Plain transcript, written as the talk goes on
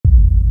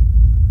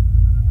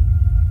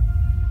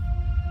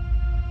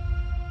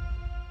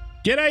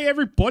G'day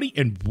everybody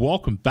and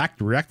welcome back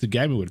to Reactive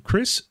Gaming with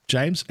Chris,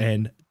 James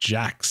and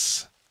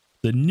Jax,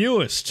 the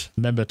newest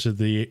member to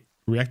the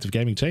Reactive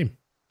Gaming team.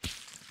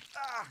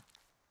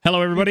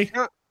 Hello everybody.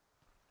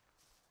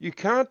 You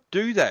can't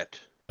do that.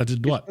 I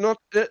did what?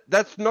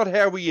 That's not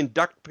how we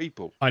induct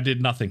people. I did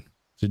nothing.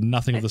 Did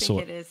nothing of the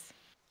sort. I think it is.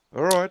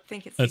 All right. I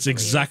think it's That's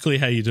exactly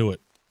how you do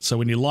it. So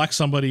when you like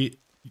somebody,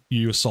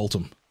 you assault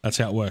them. That's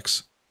how it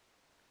works.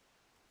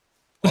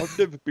 I've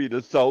never been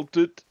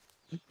assaulted.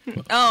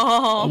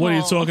 Oh. What are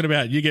you talking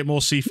about? You get more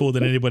C4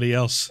 than anybody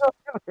else.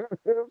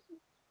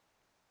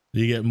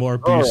 You get more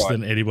abuse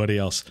than anybody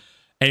else.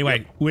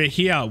 Anyway, we're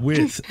here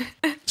with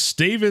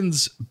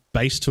Steven's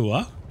base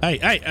tour.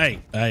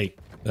 Hey.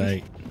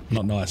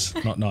 Not nice.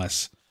 Not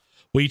nice.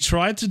 We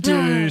tried to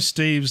do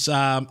Steve's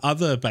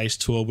other base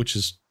tour, which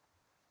is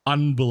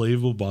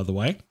unbelievable, by the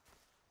way.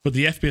 But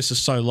the FPS is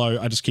so low,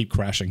 I just keep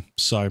crashing.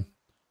 So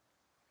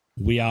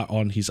we are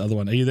on his other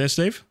one. Are you there,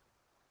 Steve?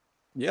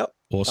 Yep.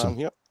 Awesome.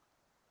 Yep.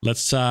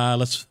 Let's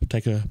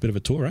take a bit of a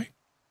tour, eh?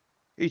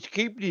 He's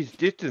keeping his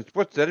distance.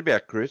 What's that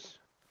about, Chris?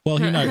 Well,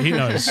 he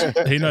knows.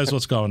 He knows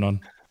what's going on.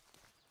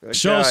 Okay.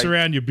 Show us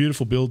around your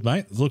beautiful build,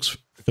 mate. It looks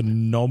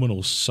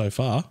phenomenal so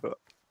far.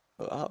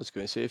 I was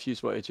going to say, if you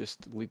want to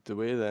just lead the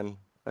way, then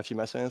if you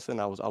miss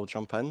anything, I'll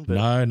jump in.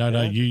 But,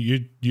 No.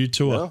 You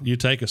tour. No? You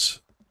take us.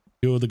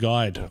 You're the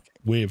guide. Okay.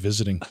 We're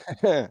visiting.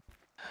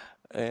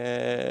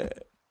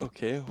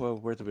 Okay. Well,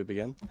 where do we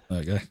begin?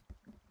 Okay.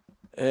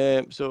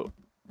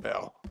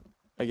 Well,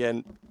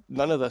 again,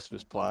 none of this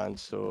was planned,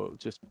 so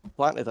just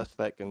planted this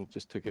pick and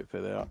just took it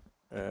for there.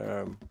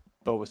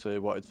 Obviously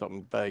wanted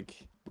something big,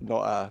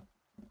 not a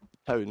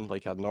town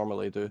like I'd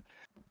normally do,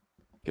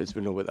 because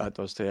we know what that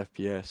does to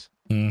FPS.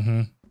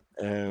 Mm-hmm.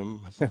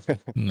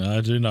 No,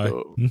 I do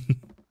know.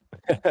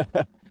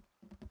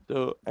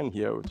 So in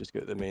here we've just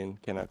got the main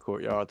kind of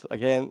courtyard.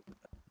 Again,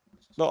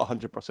 it's not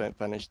 100%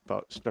 finished,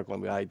 but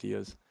struggling with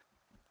ideas.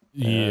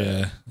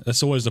 Yeah,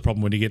 that's always the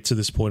problem when you get to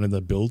this point in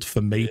the build.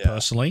 For me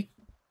personally,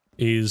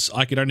 is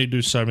I can only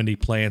do so many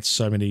plants,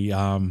 so many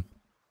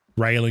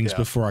railings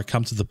before I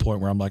come to the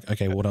point where I'm like,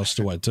 okay, what else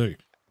do I do?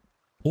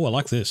 Oh, I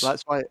like this.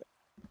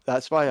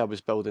 That's why I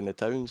was building the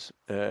towns,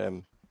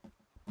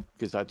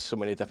 because I had so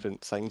many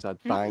different things. I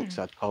had banks,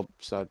 I had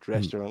pubs, I had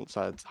restaurants,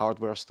 I had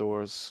hardware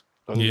stores,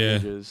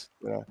 ranges.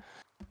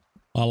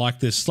 I like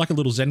this. It's like a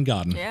little Zen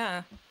garden.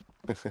 Yeah.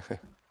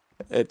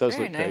 It does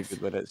Very look nice.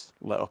 pretty good when it's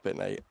lit up at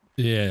night.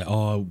 Yeah.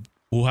 Oh,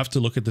 we'll have to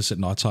look at this at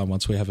night time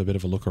once we have a bit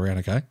of a look around.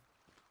 Okay.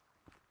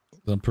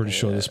 I'm pretty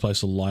sure this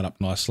place will light up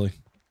nicely.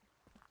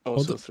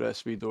 Also, through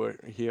this wee door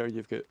here,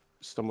 you've got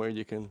somewhere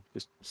you can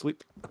just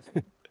sleep.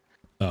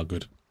 Oh,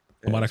 good.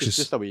 I might actually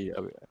just a wee.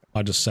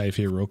 I'll just save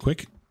here real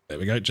quick. There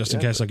we go. Just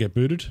in case I get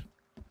booted.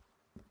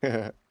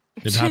 It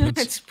happens.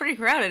 It's pretty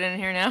crowded in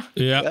here now.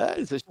 Yeah.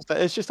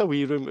 It's just a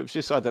wee room. It's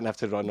just so I didn't have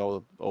to run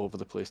all over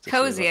the place.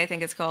 Cozy, I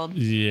think it's called.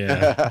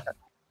 Yeah.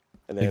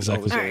 And then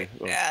exactly. All right.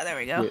 Yeah, there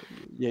we go.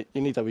 You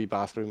need a wee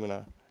bathroom and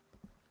a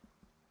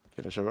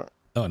shower.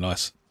 Oh,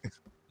 nice.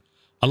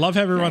 I love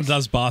how everyone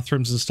does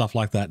bathrooms and stuff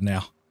like that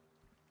now.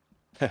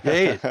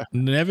 Yeah.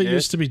 Never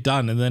used to be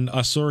done. And then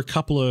I saw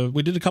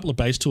we did a couple of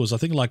base tours, I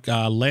think like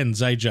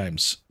Lens,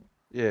 James?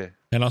 Yeah.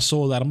 And I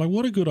saw that. I'm like,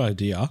 what a good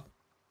idea.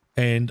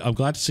 And I'm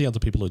glad to see other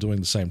people are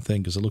doing the same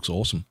thing because it looks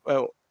awesome.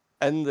 Well,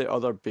 in the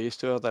other base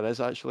tour, there is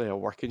actually a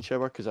working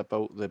shower because I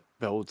built the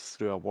build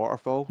through a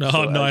waterfall. Oh,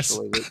 so nice.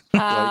 Like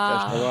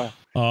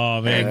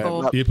Oh, man.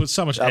 Cool. You put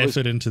so much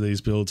effort into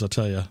these builds, I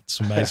tell you. It's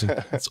amazing.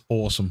 It's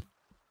awesome.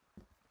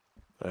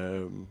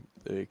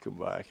 They come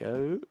back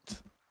out.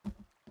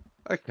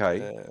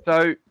 Okay.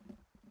 So,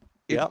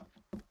 if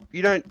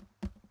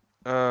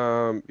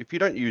you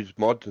don't use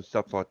mods and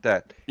stuff like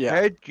that,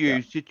 how do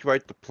you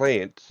situate the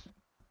plants?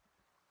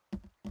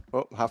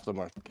 Oh, half of them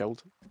are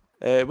killed.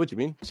 What do you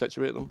mean?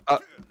 Situate them?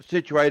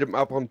 Situate them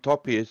up on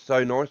top here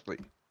so nicely.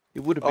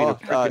 It would have been a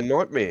freaking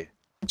nightmare.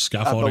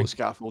 Scaffolding. I built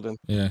scaffolding.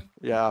 Yeah.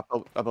 Yeah,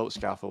 I built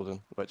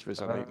scaffolding, which was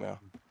a nightmare.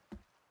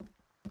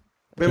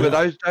 Remember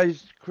those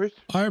days, Chris?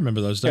 I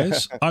remember those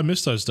days. I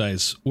miss those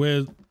days.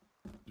 We're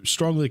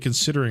strongly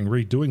considering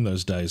redoing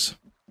those days.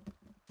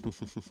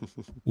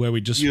 Where we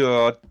just...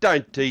 Yeah,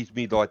 don't tease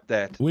me like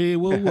that. We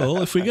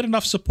will. If we get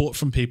enough support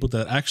from people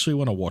that actually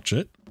want to watch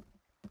it,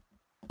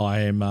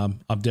 I'm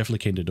definitely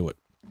keen to do it.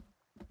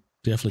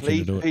 Definitely keen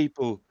to do it.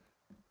 People,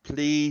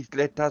 please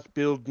let us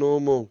build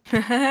normal.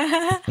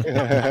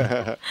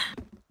 No,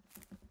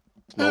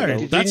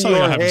 that's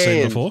something I haven't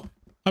seen before.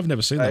 I've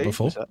never seen that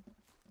before.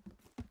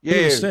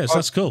 Yeah, stairs.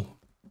 That's cool.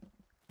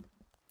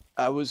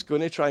 I was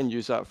going to try and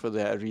use that for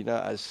the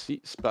arena as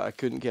seats, but I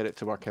couldn't get it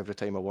to work every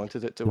time I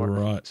wanted it to work.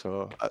 Right.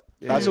 So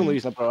that's the only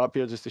reason I brought it up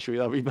here, just to show you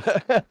that wee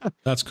bit.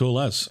 That's cool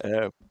as.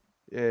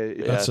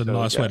 That's a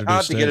nice way to do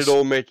hard stairs. to get it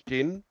all matched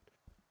in,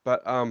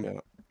 but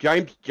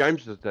James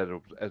does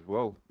that as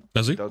well.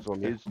 Does he? Does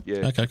on his,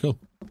 yeah. Okay, cool.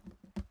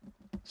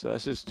 So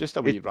this is just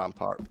a wee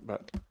rampart,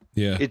 but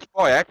yeah, it's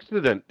by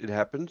accident it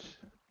happens.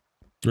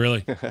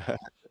 Really?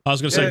 I was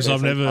going to say, because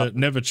I've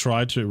never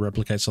tried to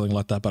replicate something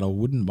like that, but I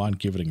wouldn't mind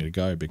giving it a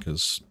go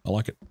because I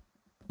like it.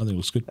 I think it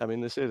looks good. I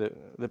mean, they say that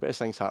the best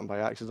things happen by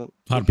accident.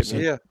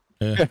 100%. Yeah.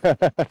 Yeah.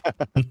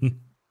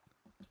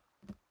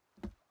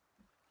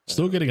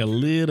 Still getting a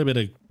little bit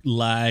of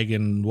lag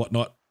and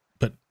whatnot,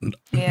 but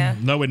Yeah.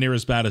 nowhere near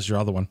as bad as your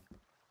other one.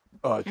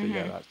 Oh, okay,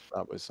 yeah,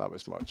 that was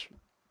much.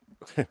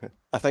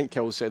 I think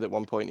Kill said at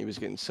one point he was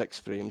getting 6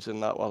 frames in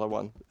that other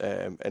one,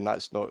 and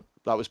that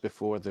was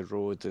before the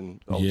road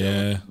and all the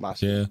other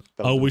massive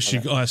I buildings wish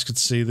in you it. guys could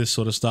see this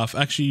sort of stuff.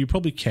 Actually, you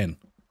probably can.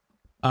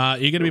 You're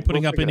going to be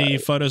putting up figure it any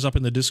out. photos up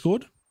in the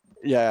Discord?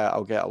 Yeah,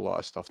 I'll get a lot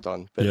of stuff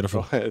done. But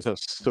Beautiful.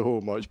 There's so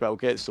much, but I'll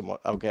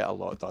get a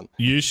lot done.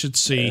 You should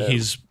see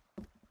his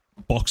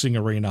boxing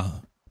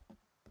arena.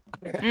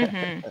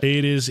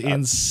 It is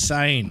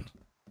insane.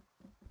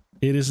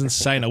 It is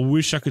insane. I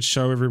wish I could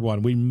show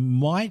everyone.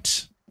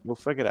 We'll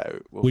figure it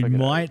out. We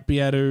might be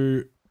able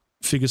to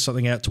figure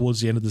something out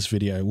towards the end of this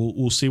video.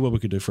 We'll see what we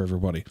could do for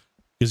everybody.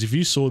 Because if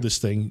you saw this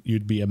thing,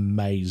 you'd be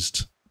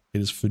amazed. It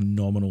is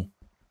phenomenal.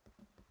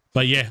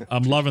 But yeah,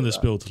 I'm loving this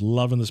build.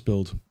 Loving this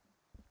build.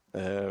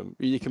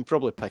 You can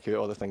probably pick out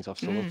all the things I've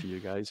stolen for you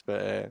guys,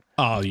 but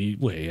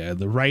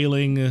the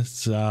railing.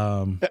 It's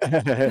the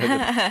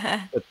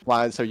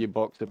plants, how you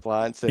box the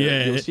plants.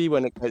 You'll see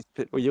when it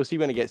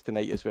gets to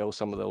night as well.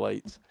 Some of the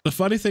lights. The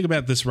funny thing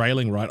about this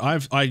railing, right?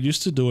 I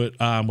used to do it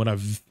when I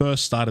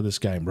first started this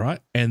game, right?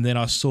 And then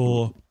I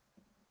saw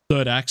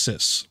Third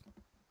Access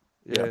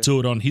do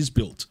it on his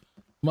build.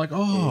 I'm like,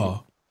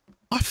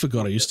 I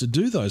forgot I used to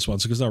do those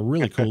ones because they're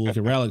really cool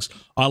looking railings.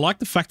 I like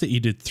the fact that you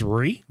did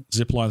 3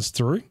 zip lines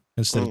through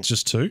instead of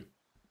just 2.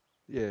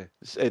 Yeah.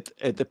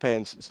 It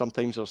depends.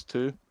 Sometimes there's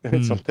 2,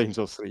 and sometimes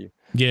there's 3.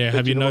 Yeah. But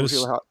Have you know what noticed?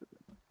 was really hard?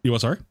 You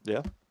what? Sorry.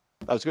 Yeah.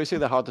 I was going to say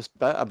the hardest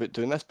bit about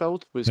doing this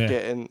build was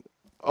getting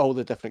all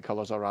the different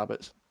colours of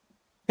rabbits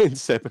and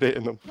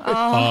separating them.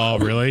 Oh,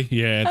 really?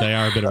 Yeah, they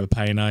are a bit of a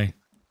pain, eh?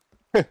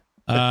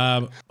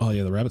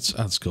 The rabbits.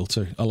 That's cool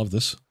too. I love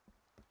this.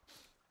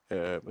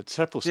 With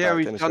triple Yeah, stacked in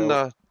we've as done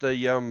well.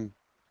 the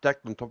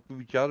stacked on top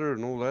of each other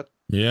and all that.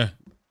 Yeah.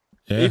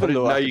 Yeah. I Even didn't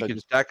though know I you could could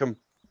just- stack them.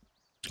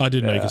 I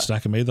didn't know you could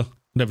stack them either.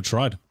 Never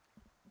tried.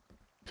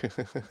 So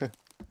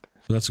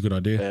that's a good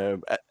idea.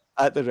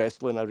 At the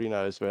wrestling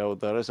arena as well,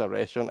 there is a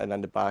restaurant, and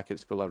in the back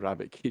it's full of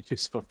rabbit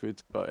cages for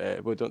food.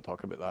 But we don't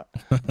talk about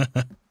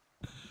that.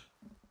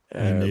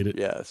 I need it.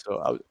 Yeah,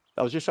 so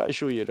I was just trying to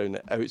show you around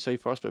the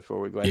outside first before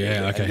we go into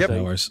Yeah. the Okay. inside.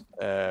 No worries.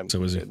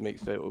 So is it? It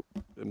makes it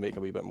make a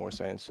wee bit more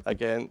sense.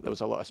 Again, there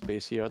was a lot of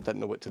space here. Didn't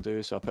know what to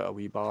do, so I put a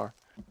wee bar.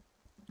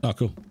 Oh,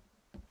 cool.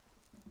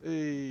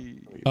 Hey.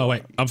 Oh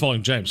wait, I'm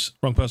following James.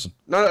 Wrong person.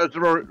 No, it's the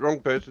wrong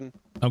person.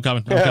 I'm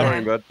coming. Sorry,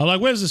 I'm bud. like,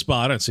 where's this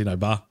bar? I don't see no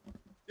bar.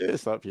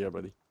 It's up here,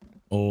 buddy.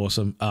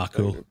 Awesome.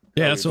 Cool.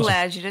 Yeah, that's awesome.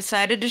 Glad you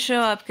decided to show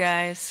up,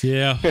 guys.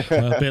 Yeah,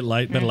 a bit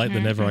late. Better late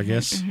than never, I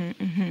guess.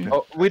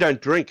 Oh, we don't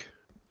drink.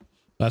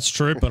 That's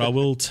true, but I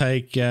will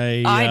take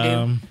a. I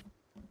do.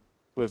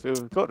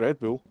 We've got Red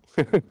Bull.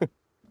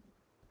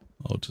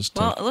 I'll just.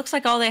 Well, it looks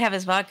like all they have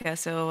is vodka,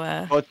 so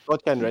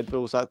Vodka and Red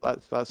Bulls.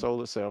 That's all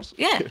that serves.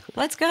 yeah,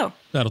 let's go.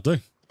 That'll do.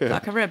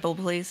 Vodka Red Bull,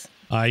 please.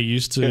 I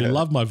used to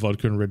love my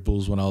vodka and Red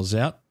Bulls when I was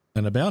out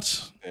and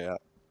about. Yeah.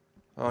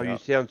 Oh, you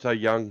sound so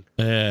young.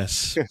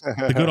 Yes,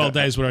 the good old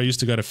days when I used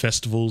to go to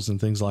festivals and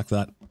things like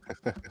that.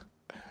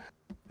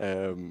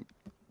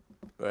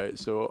 Right,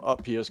 so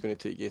up here is going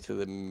to take you to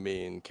the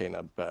main kind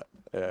of bit.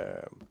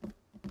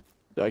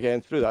 So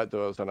again, through that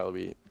door is another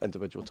wee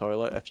individual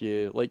toilet. If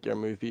you like your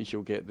movies,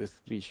 you'll get the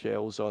 3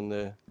 shells on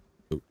the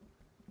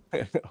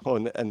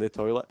in the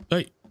toilet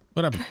Hey,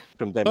 what happened?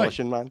 from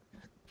Demolition Man.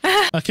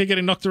 I keep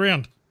getting knocked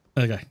around.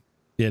 Okay,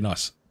 yeah,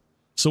 nice.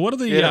 So what are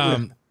the?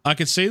 Yeah. I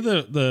could see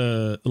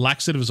the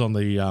laxatives on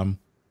the.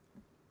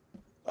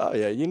 Oh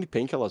yeah, you need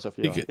painkillers if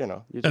you get-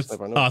 you just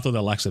never know. Oh, I thought they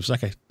were laxatives.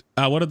 Okay.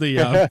 What are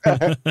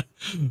the?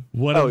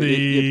 What are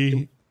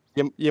the?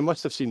 You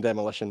must have seen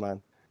Demolition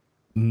Man,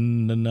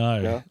 No,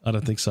 Yeah. I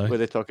don't think so. where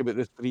they talk about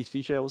the 3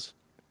 seashells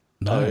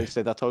No.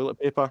 instead of toilet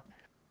paper.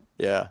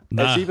 Yeah,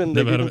 Nah, they've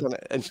never heard even of done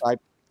it in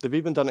they've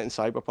even done it in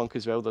Cyberpunk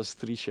as well. There's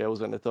 3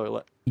 shells in the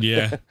toilet.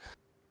 Yeah.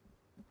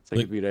 It's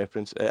like a wee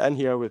reference. In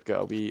here we've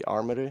got a wee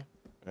armory.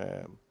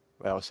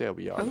 Well, I'll say a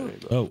wee armory.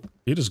 But, Oh,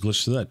 you just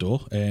glitched through that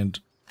door, and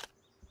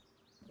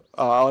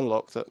I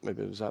unlocked it.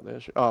 Maybe was that the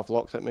issue? Oh, I've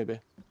locked it. Maybe.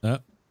 I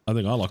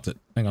think I locked it.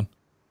 Hang on.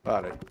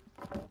 All right.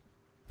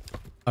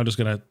 I'm just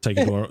gonna take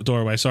a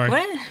door away. Sorry,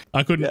 What?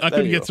 I couldn't. Yeah, I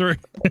couldn't there you get through.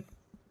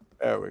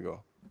 There we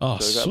go. Oh,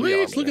 So we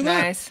got the sweet! Look at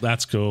that. Nice.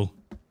 That's cool.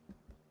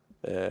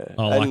 I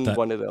like And that.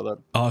 one of the other.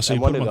 Oh, so you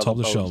and put one them on the top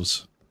of the other builds-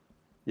 shelves.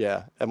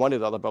 Yeah, and one of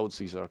the other builds,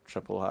 these are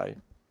triple high.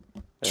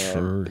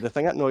 True. The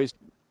thing that annoys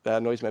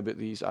me about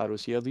these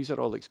arrows here, these are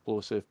all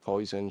explosive,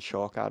 poison,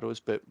 shock arrows,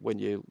 but when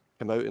you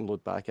come out and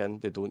load back in,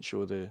 they don't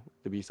show the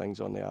wee things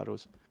on the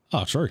arrows.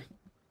 Oh, true.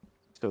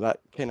 So that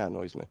kind of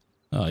annoys me.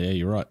 Oh, yeah,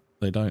 you're right.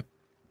 They don't.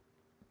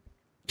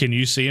 Can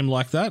you see them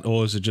like that,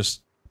 or is it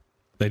just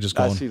they just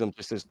I gone? see them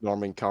just as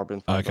normal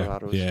carbon fiber Okay.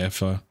 arrows. Yeah.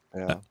 If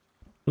Yeah.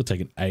 it'll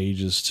take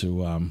ages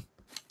to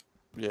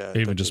Yeah.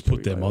 even just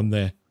put them on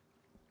there.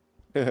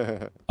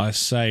 I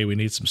say we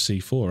need some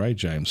C4, eh,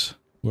 James?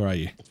 Where are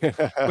you?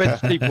 Where's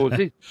Steve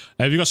Horsey?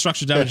 Have you got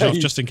structure damage off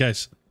just in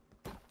case?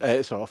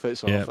 It's off.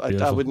 It's Yeah, off. I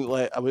beautiful.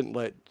 wouldn't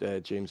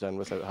let James in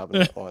without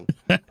having it on.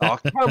 Oh,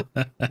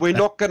 come. We're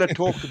not going to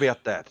talk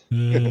about that.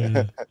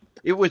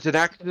 It was an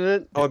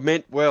accident. I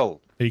meant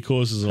well. He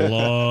causes a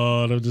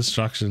lot of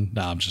destruction.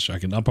 Nah, I'm just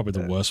joking. I'm probably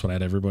the worst one out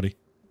of everybody.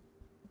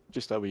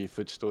 Just a wee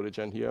food storage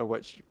in here,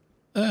 which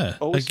Again,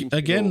 always seems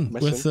to go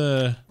with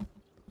missing.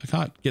 I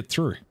can't get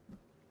through.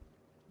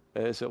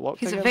 Is it locked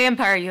He's a again?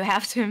 vampire. You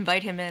have to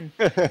invite him in.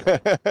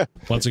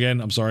 Once again,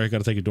 I'm sorry. I got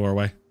to take your door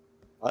away.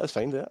 That's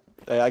fine. There.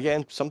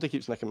 Again, somebody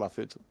keeps nicking my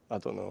food. I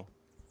don't know.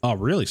 Oh,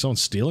 really?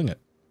 Someone's stealing it.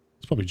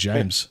 It's probably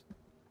James.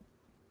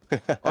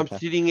 I'm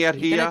sitting out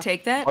You here. gonna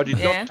take that? I did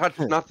Yeah. not touch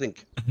nothing.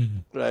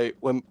 Right.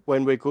 When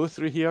we go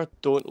through here,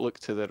 don't look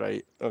to the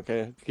right.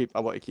 Okay. I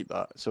want to keep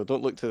that. So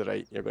don't look to the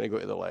right. You're going to go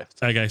to the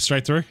left. Okay,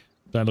 straight through.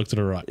 Don't look to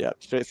the right. Yeah,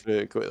 straight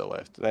through. Go to the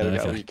left. Then we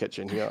got a Okay. wee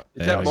kitchen here.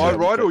 Is Yeah, that we my got-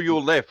 right or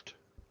your left?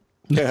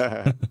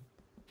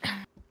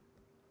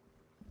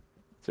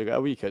 So we got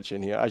a wee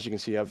kitchen here. As you can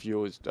see, I've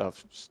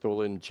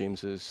stolen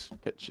James's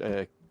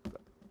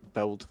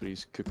build for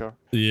his cooker.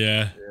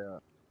 Yeah. Yeah.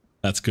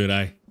 That's good,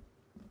 eh?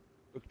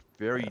 Looks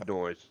very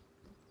nice.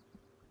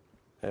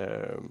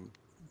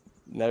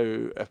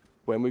 Now,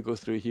 when we go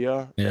through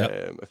here,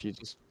 Yep. if you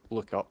just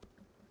look up,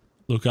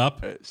 Look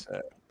up. it's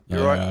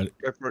You're All right. right.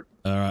 Go for it.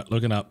 All right,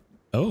 looking up.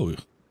 Oh,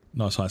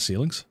 nice high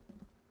ceilings.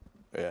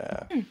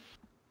 yeah,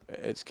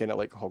 it's kind of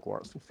like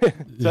Hogwarts. So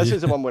this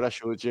is the one where I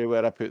showed you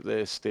where I put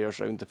the stairs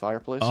round the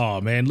fireplace.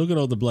 Oh, man, look at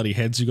all the bloody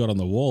heads you got on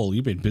the wall.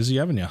 You've been busy,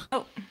 haven't you?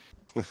 Oh,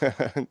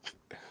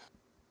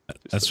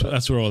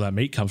 That's where all that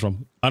meat comes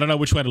from. I don't know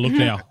which way to look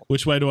now.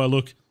 Which way do I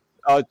look?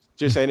 Oh,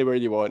 just anywhere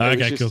you want. It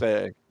Okay, was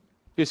just,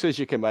 just as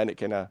you come in, it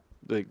kind of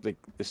the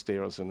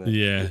stairs and the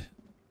Yeah.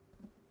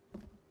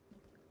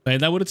 Man,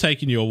 that would have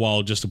taken you a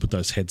while just to put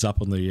those heads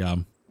up on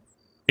the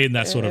in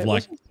that sort of it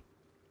like wasn't-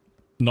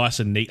 nice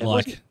and neat it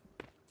like. wasn't-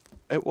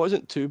 It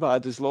wasn't too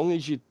bad as long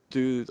as you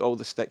do all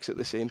the sticks at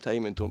the same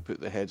time and don't put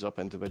the heads up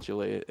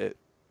individually. It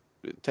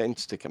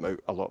tends to come out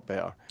a lot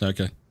better.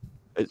 Okay.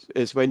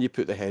 It's when you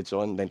put the heads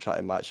on, then try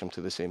to match them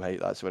to the same height.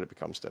 That's where it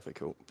becomes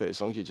difficult. But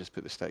as long as you just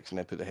put the sticks and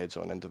then put the heads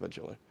on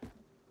individually.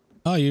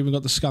 Oh, you even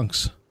got the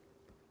skunks.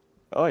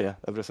 Oh yeah,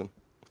 everything.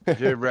 Is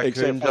there raccoons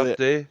Except for up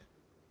there?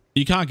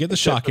 You can't get the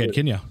shark for head, the-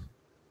 can you?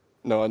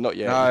 No, not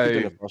yet. You could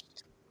do No. the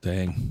first.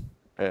 Dang.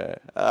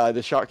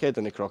 The shark head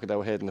and the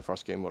crocodile head in the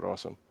first game were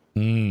awesome.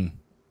 Hmm.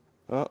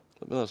 Oh,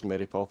 there's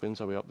Mary Poppins.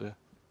 Are we up there?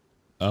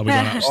 Are we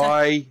going up?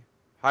 I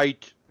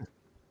hate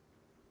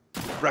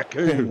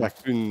raccoons.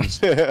 Raccoons.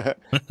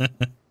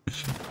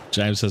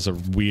 James has a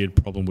weird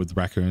problem with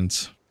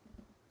raccoons.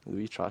 The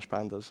wee trash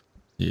pandas.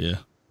 Yeah.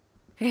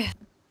 yeah.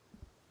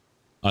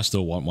 I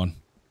still want one.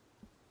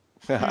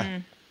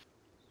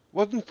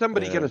 Wasn't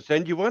somebody going to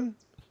send you one?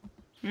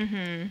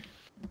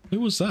 Who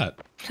was that?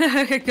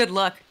 Good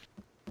luck.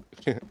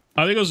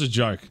 I think it was a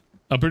joke.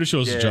 I'm pretty sure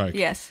it was a Yeah. joke.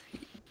 Yes.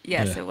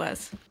 Yes, Yeah. it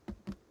was.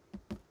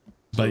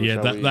 But So yeah,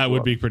 shall that, we that go would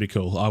up? be pretty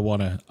cool. I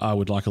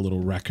would like a little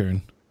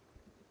raccoon.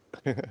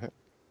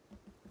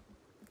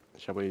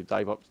 Shall we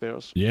dive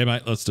upstairs? Yeah,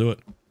 mate, let's do it.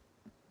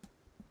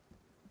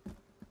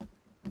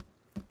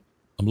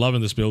 I'm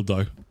loving this build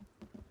though.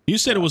 You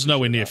said it was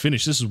nowhere near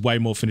finished. This is way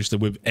more finished than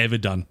we've ever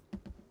done.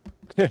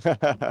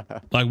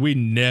 Like we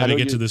never know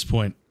get to you- this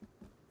point.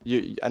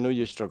 I know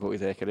you struggle to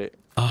decorate.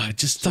 Oh, I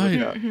just So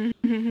don't.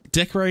 yeah.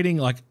 Decorating,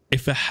 like,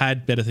 if it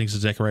had better things to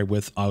decorate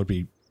with, I would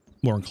be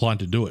more inclined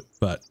to do it.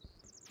 But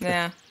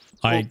Yeah.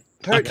 I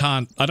Tony-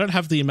 can't. I don't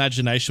have the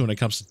imagination when it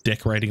comes to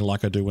decorating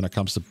like I do when it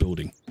comes to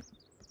building.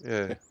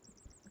 Yeah.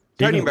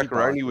 Tony Even-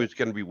 Macaroni was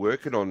going to be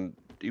working on.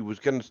 He was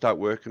going to start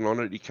working on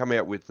it. He come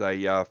out with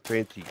a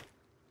fancy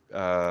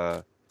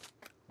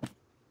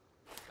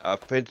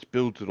fence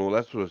builds and all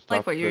that sort of stuff.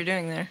 Like what you were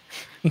doing there.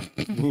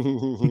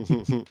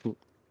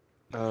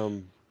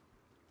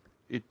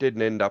 It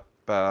didn't end up.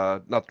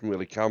 Nothing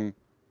really come.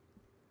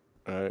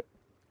 Alright.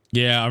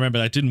 Yeah, I remember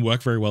that didn't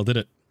work very well, did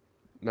it?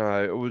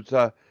 No, it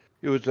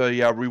was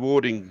a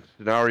rewarding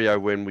scenario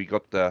when we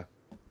got the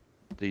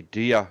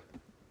deer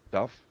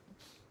stuff.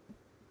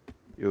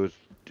 It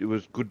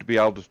was good to be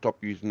able to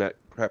stop using that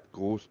crap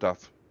gore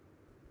stuff.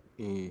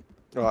 Mm.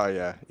 Oh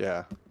yeah,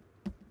 yeah.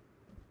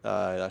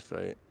 That's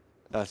right.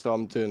 So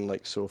I'm doing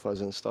like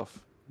sofas and stuff.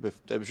 It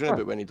was really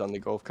about when he done the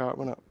golf cart,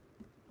 wasn't it?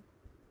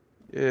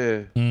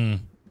 Yeah, Hmm.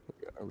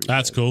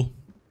 That's cool.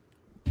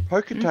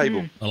 poker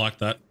table. I like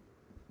that.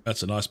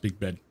 That's a nice big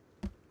bed.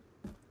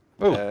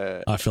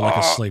 Oh, I feel like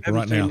asleep haven't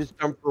right seen now. this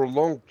done for a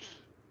long.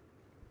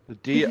 The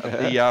deer,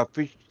 the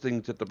fish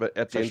things at the Fish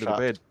end of the trap.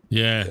 bed.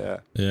 Yeah,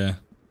 Yeah.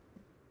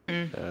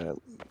 yeah.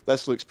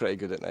 This looks pretty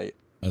good at night.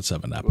 Let's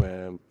have a nap.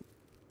 Look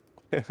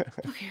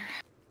here.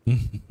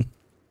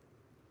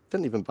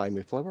 Didn't even buy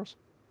me flowers.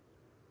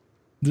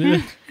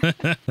 Yeah. I'll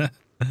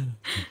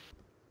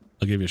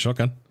give you a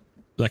shotgun.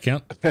 Does that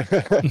count?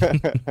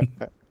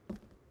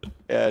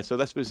 Yeah, so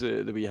this was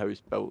the wee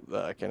house built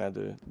that I kind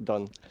of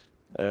done.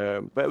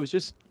 But it was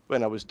just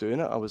when I was doing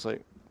it, I was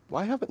like,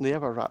 Why haven't they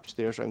ever wrapped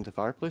stairs around the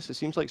fireplace? It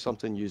seems like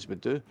something you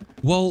would do.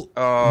 Well,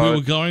 we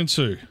were going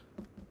to,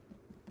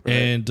 Right.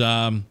 and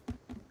I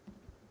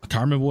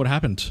can't remember what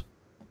happened.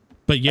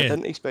 But I yeah,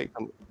 didn't expect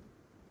them.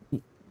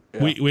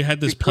 Yeah. we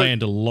had this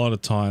planned a lot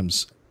of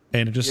times,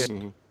 and it just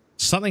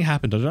something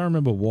happened. I don't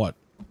remember what.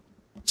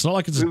 It's not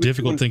like it's a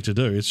difficult thing to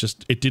do. It's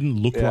just it didn't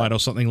look right or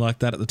something like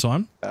that at the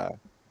time.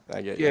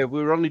 I get you. Yeah,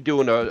 we were only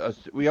doing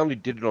we only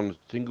did it on a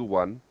single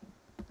one,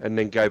 and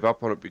then gave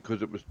up on it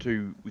because it was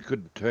we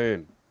couldn't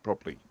turn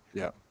properly.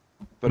 Yeah.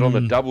 But on the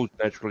doubles,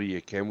 naturally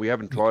you can. We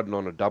haven't tried it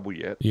on a double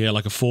yet. Yeah,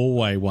 like a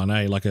 4-way one,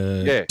 like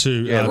a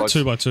two like,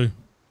 2x2.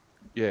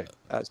 Yeah.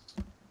 That's.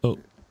 Oh.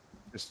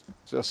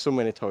 There's so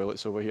many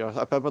toilets over here.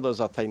 If ever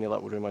there's a tiny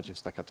little room, I just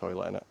stick a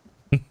toilet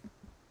in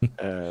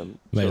it.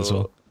 May as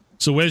well.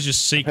 So where's your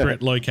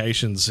secret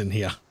locations in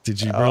here?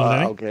 Did you build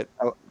any?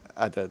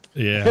 I did.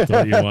 Yeah, I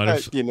thought you might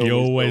have. you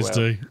always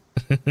do.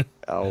 I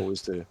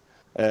always do.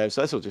 So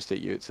this will just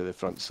take you to the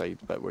front side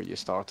bit where you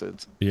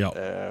started.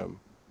 Yeah.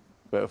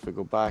 But if we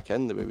go back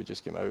in the way we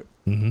just came out,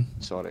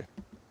 sorry.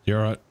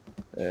 You're right.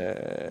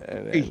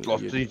 And He's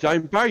lost his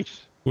own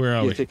base. Where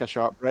are we? You take a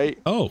sharp right.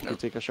 Oh. You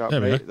take a sharp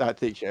There we right. go. That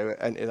takes you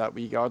out into that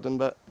wee garden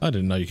bit. I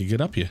didn't know you could get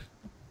up here.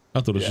 I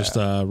thought it was just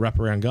a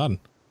wraparound garden.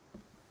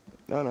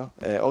 No.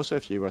 Also,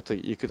 if you were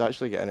to, you could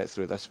actually get in it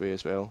through this way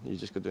as well. You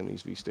just go down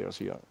these wee stairs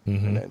here,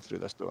 and then through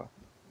this door.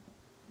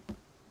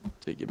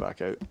 Take you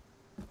back out.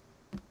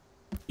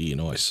 Yeah,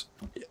 nice.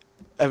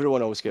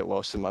 Everyone always get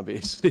lost in my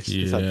base.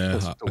 Yeah,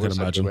 I can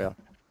imagine.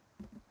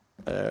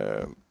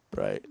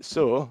 Right,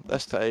 so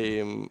this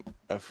time,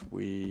 if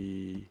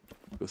we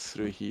go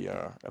through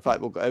here, in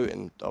fact, we'll go out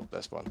and up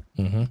this one.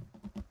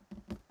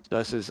 So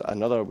this is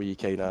another wee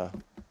kind of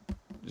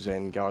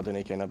Zen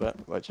garden-y kind of bit,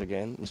 which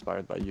again,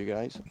 inspired by you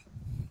guys.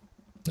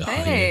 Oh,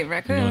 Hey,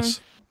 raccoon. Nice.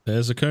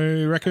 There's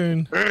a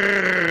raccoon.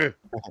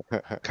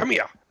 Come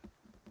here.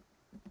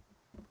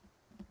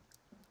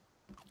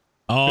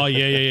 Oh,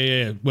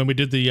 yeah. When we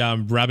did the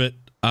rabbit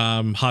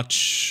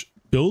hutch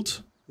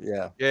build.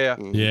 Yeah.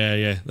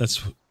 Yeah.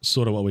 That's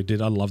sort of what we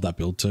did. I love that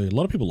build too. A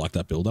lot of people like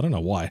that build. I don't know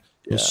why.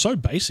 It was so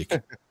basic.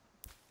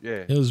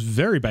 Yeah. It was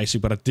very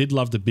basic, but I did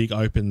love the big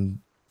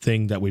open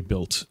thing that we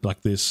built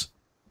like this.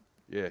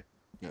 Yeah.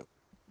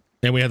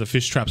 And we had the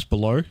fish traps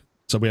below,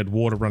 so we had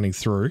water running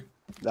through.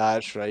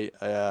 That's right.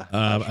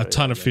 A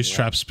ton of fish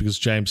traps because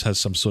James has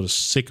some sort of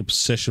sick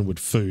obsession with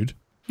food.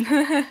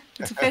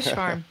 It's a fish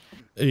farm.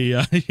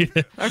 Yeah.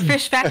 Or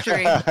fish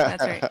factory.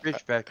 That's right.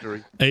 Fish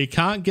factory. He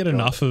can't get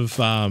enough of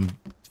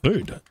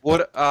food.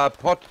 What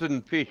pots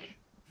and fish?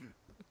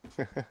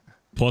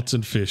 Pots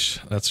and fish.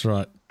 That's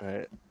right.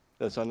 Right.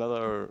 There's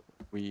another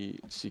wee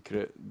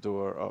secret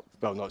door up.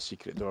 Well, not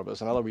secret door, but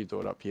there's another wee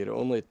door up here. It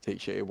only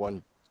takes you to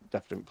one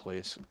different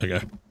place.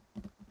 Okay.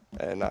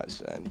 And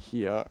that's in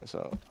here.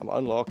 So I'm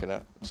unlocking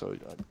it. So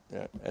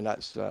yeah, and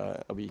that's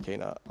a wee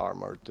kind of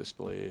armored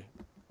display.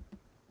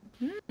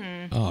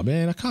 Oh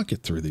man, I can't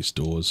get through these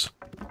doors.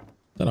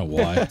 Don't know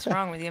why. What's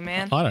wrong with you,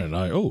 man? I don't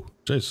know. Oh,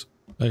 jeez.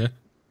 Okay.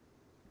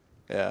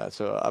 Yeah.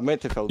 So I meant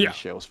to fill these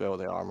shelves with all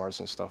the armors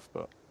and stuff,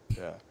 but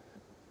yeah.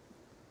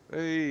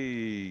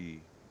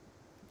 Hey.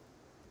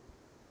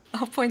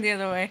 I'll point the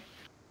other way.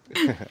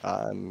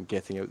 I'm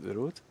getting out the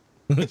road.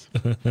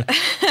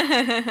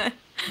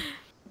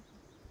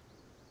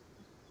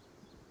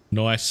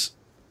 Nice.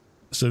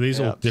 So these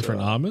are all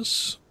different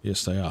armors?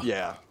 Yes, they are.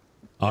 Yeah.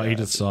 Oh,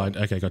 either side.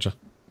 Okay, gotcha.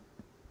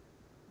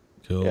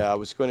 Cool. Yeah, I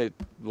was going to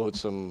load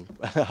some.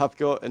 I've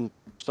got in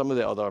some of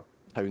the other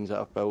towns that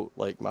I've built,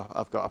 like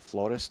I've got a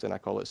florist, and I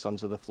call it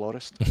Sons of the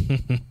Florist.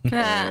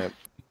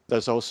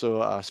 There's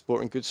also a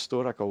sporting goods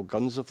store I call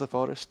Guns of the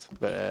Forest.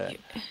 But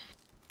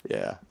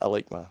yeah, I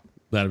like my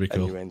That'd be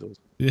cool. innuendos.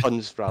 Yeah.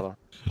 Puns, rather.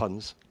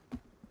 Puns.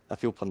 I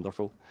feel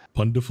punderful.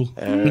 Wonderful.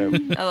 I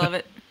love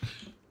it.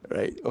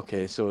 Right,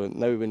 okay, so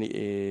now we need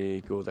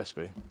to go this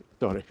way.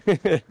 Sorry.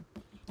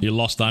 You're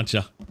lost, aren't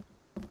you?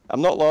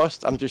 I'm not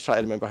lost, I'm just trying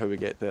to remember how we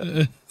get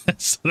there.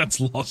 That's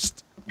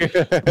lost. That's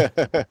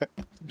I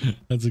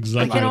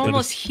exactly can what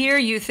almost hear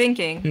you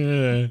thinking,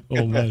 Yeah,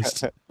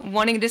 almost.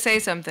 wanting to say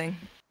something.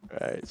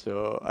 Right,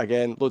 so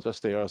again, loads of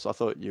stairs. I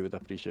thought you would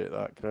appreciate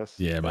that, Chris.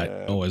 Yeah, mate.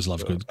 Always love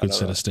so good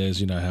set of stairs.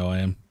 You know how I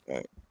am.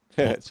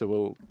 So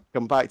we'll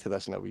come back to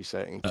this in a wee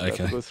second. So if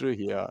we Okay. go through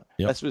here.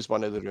 Yep. This was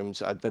one of the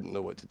rooms I didn't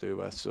know what to do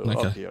with. So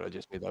Okay. up here I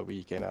just made a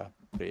wee kind of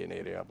praying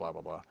area, blah,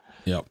 blah, blah.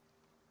 Yep.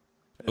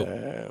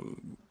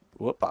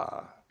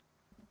 Whoopa.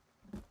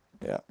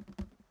 Yeah.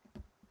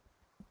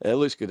 It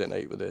looks good at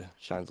night with the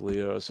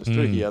chandeliers. It's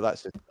through here.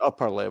 That's the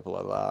upper level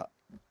of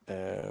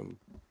that.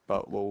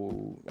 But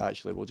we'll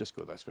just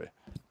go this way.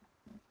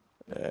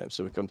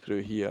 So we come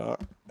through here,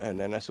 and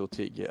then this will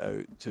take you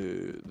out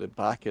to the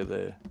back of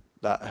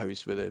that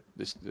house with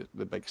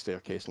the big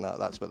staircase and that.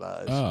 That's what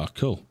that is. Oh,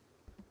 cool.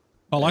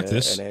 I like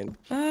this. And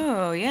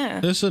Oh, yeah.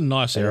 This is a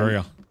nice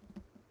area.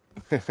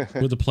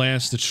 With the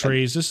plants, the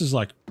trees. This is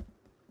like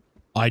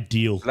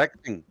ideal.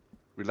 Relaxing.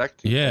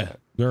 Yeah,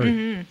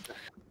 very.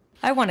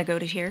 I want to go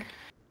to here.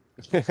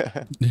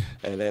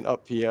 And then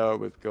up here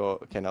we've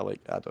got kind of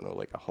like, I don't know,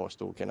 like a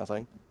hostel kind of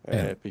thing.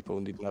 Yeah. People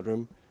needing a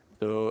room.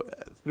 So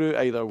through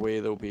either way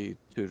there'll be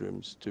 2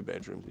 rooms, 2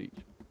 bedrooms each.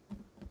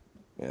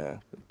 Yeah,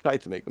 try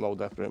to make them all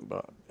different,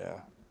 but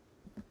yeah.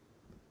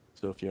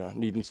 So if you're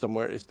needing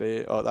somewhere to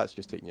stay, oh, that's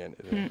just taking you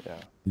into the,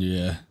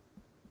 Yeah.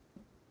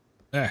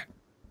 Yeah.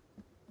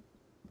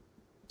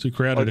 Too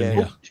crowded in Okay.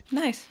 here.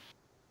 Nice.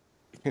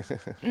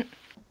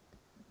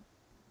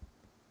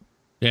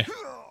 Yeah.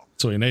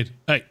 That's all you need.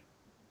 Hey.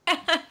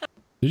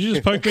 Did you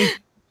just poke me?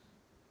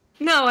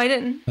 No, I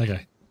didn't.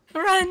 Okay.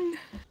 Run.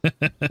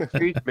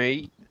 Excuse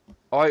me.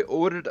 I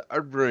ordered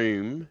a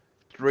room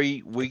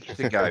 3 weeks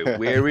ago.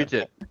 Where is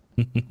it?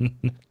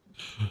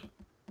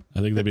 I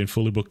think they've been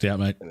fully booked out,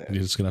 mate. Yeah.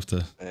 You're just going to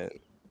have to... And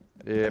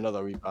Yeah.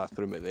 another wee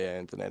bathroom at the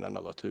end, and then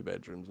another 2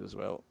 bedrooms as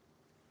well.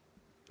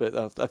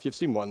 But if you've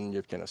seen one,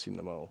 you've kind of seen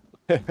them all.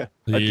 I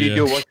did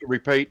do watch and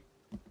repeat.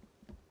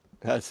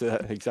 That's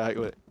it,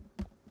 exactly.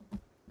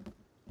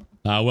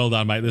 Well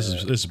done, mate. This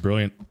is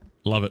brilliant.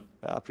 Love it.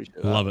 I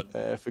appreciate that. Love it.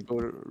 If we go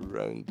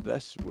around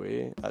this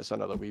way, that's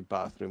another wee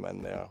bathroom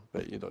in there,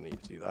 but you don't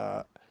need to see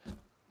that.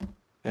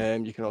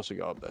 You can also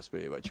go up this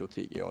way, which will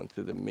take you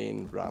onto the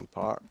main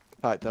rampart.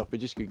 In fact, if we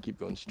just could keep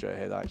going straight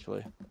ahead,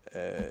 actually,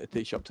 it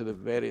takes you up to the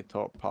very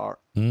top part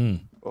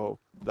of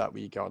that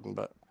wee garden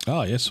bit.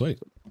 Oh, yeah, sweet.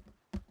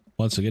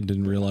 Once again,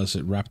 didn't realise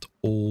it wrapped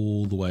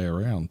all the way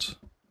around.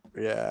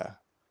 Yeah.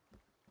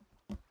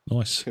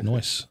 Nice,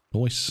 nice,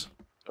 nice.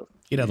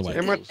 Get out of the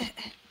way.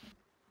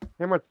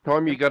 How much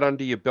time you got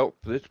under your belt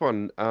for this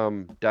one,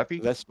 Daffy?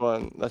 This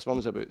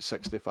one's about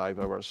 65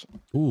 hours.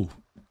 Ooh.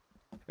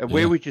 And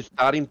where was your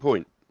starting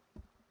point?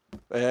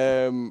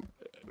 I'll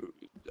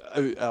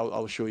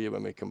show you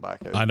when we come back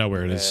out. I know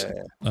where it is.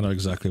 I know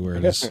exactly where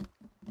it is.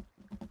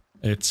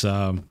 It's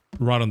right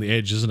on the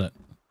edge, isn't it?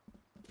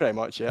 Pretty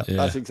much, yeah. Yeah.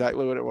 That's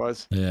exactly what it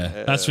was.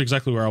 Yeah. That's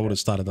exactly where I would have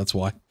started. That's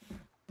why.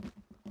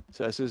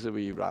 So this is a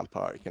wee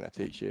rampart. It kind of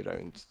takes you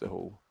around the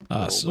whole.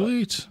 Ah,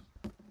 sweet.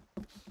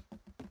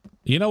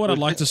 You know what I'd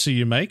like to see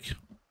you make?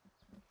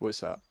 What's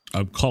that?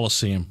 A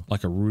coliseum,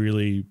 like a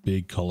really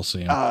big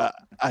coliseum.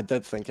 I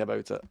did think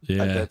about it.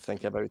 Yeah. I did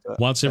think about it.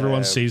 Once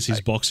everyone sees his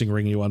boxing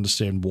ring, you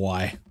understand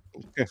why.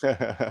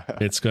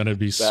 It's going to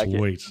be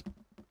sweet.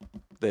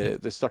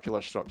 The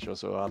circular structure,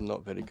 so I'm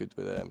not very good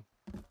with them.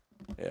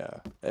 Yeah,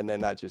 and then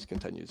that just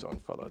continues on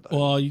further down.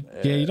 Well,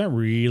 yeah, you don't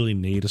really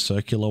need a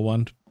circular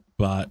one,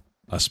 but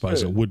I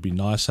suppose it would be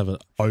nice to have an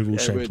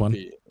oval-shaped one.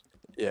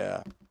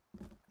 Yeah.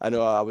 I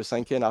know, I was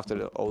thinking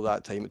after all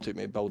that time it took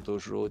me to build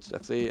those roads,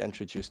 if they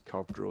introduced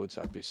curved roads,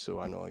 I'd be so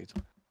annoyed.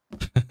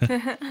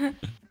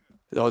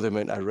 All the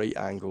amount of right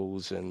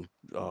angles and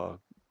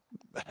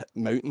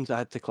mountains I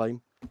had to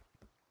climb.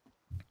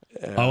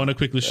 I want to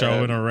quickly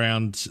show it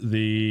around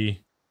the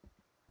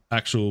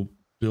actual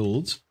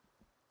build.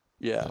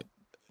 Yeah.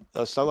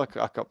 There's still a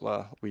couple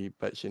of wee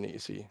bits you need to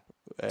see.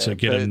 To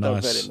get a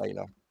nice... Very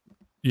minor.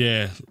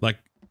 Yeah, like,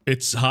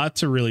 it's hard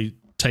to really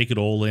take it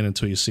all in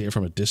until you see it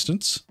from a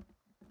distance.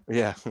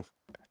 Yeah.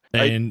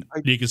 And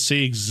you can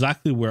see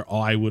exactly where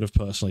I would have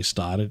personally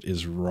started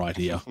is right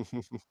here.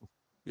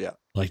 Yeah.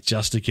 Like,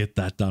 just to get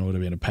that done would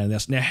have been a pain in the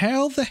ass. Now,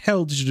 how the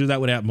hell did you do that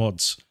without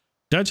mods?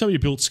 Don't tell me you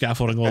built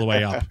scaffolding all the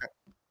way up.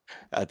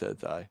 I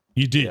did,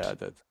 You did? Yeah, I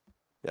did.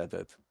 Yeah, I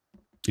did.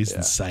 He's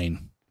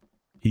insane.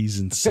 He's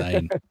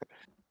insane.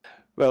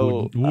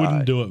 Well,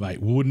 wouldn't do it,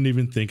 mate. Wouldn't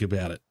even think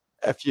about it.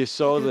 If you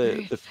saw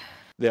the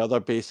other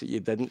base that you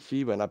didn't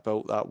see when I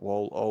built that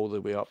wall all the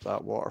way up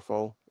that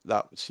waterfall,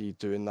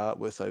 doing that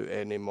without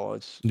any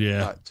mods. Yeah.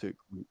 That took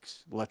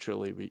weeks,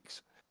 literally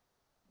weeks.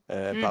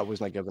 But I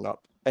wasn't giving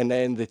up. And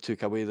then they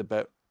took away the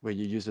bit where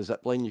you use a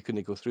zip line, you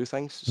couldn't go through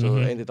things. So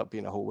it ended up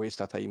being a whole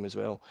waste of time as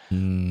well.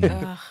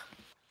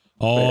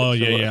 Oh,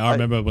 yeah. I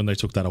remember when they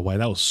took that away.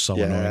 That was so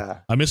annoying.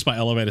 I miss my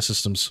elevator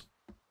systems.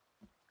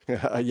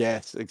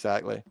 Yes,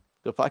 exactly.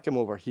 So if I come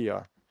over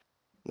here,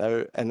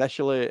 now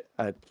initially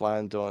I had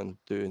planned on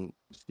doing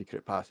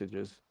secret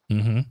passages,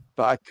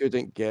 but I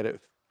couldn't get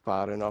it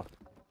far enough.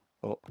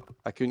 Oh,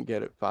 I couldn't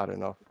get it far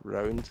enough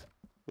round.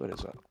 Where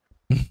is it?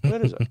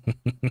 Where is it?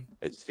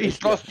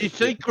 He's lost his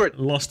secret.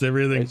 Lost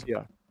everything. It's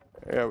here.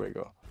 There we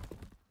go.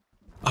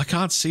 I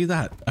can't see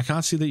that. I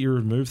can't see that you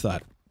removed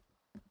that.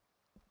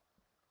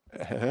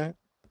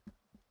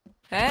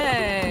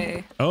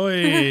 Hey. Oh,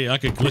 I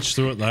could glitch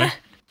through it though.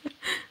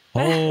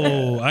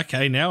 Oh,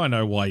 okay. Now I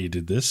know why you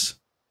did this.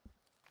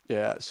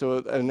 Yeah, so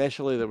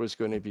initially there was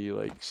going to be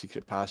like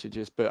secret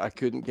passages, but I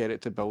couldn't get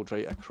it to build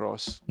right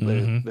across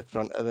the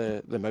front of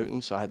the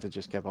mountain, so I had to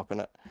just give up on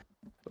it.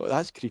 Oh,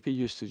 that's creepy,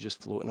 used to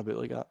just floating about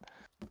like that.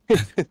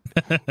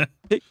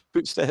 Take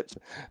footsteps.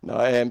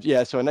 No,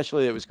 yeah, so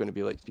initially it was going to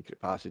be like secret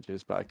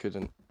passages, but I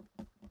couldn't.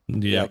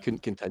 Yeah, I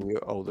couldn't continue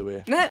it all the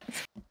way.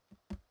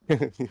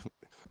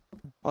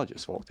 I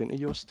just walked into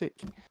your stick.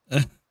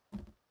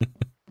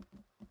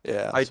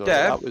 Yeah, Hey, so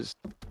Dad? that was.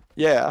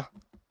 Yeah.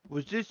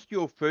 Was this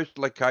your first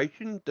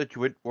location that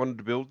you wanted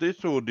to build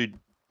this, or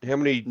how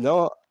many?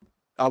 No,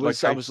 I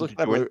was looking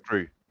you went about.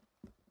 through?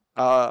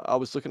 I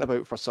was looking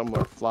about for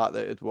somewhere flat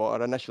that had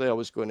water. Initially, I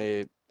was going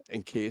to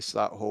encase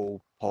that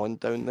whole pond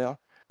down there.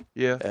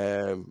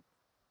 Yeah.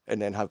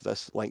 And then have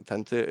this linked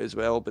into it as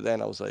well. But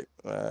then I was like,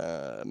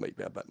 it might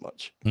be a bit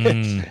much.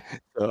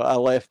 So I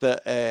left it.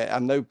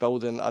 I'm now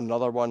building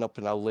another one up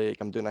in a lake.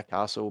 I'm doing a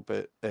castle,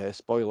 but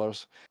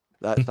spoilers,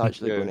 that's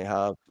actually Yeah. going to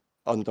have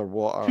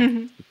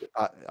underwater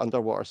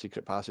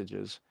secret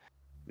passages.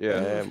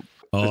 Yeah. 'Cause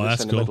Oh, it's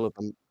that's in the cool. middle of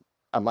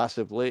a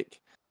massive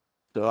lake.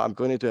 So I'm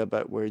going to do a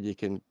bit where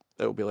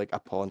it'll be like a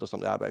pond or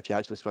something like that, but if you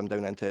actually swim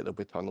down into it, there'll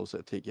be tunnels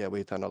that take you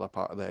away to another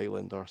part of the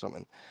island or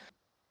something.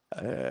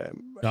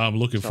 I'm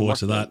looking so forward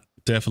to that.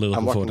 Definitely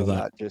I'm looking forward working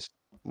to on that. just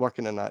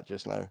working on that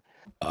just now.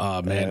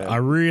 Oh man, I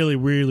really,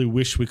 really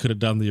wish we could have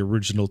done the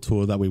original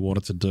tour that we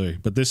wanted to do,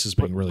 but this has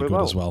been really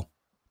good as well.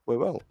 We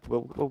will.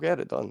 We'll get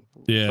it done.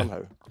 Yeah.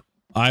 Somehow.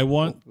 I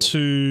want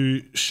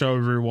to show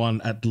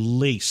everyone at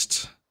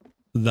least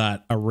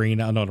that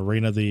arena, not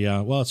arena,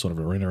 well, it's sort of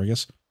an arena, I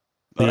guess.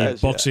 The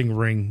boxing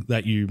ring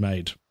that you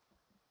made.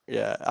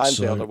 Yeah, and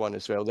the other one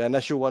as well. The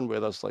initial one where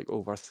there's like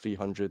over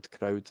 300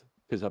 crowd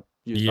because I've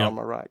used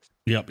armor racks.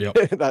 Yep.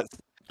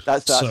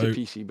 that's a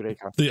PC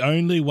breaker. The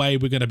only way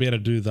we're going to be able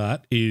to do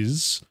that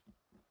is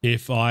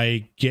if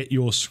I get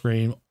your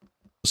screen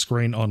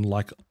on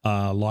like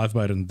live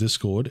mode in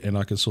Discord, and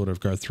I can sort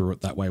of go through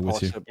it that way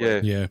with you.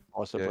 Yeah.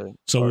 Possibly.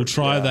 So we'll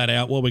try that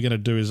out. What we're going to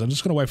do is I'm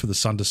just going to wait for the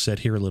sun to set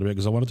here a little bit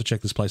because I wanted to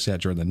check this place out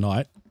during the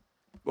night.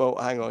 Well,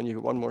 hang on. You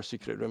got one more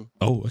secret room.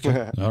 Oh,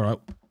 okay. All right.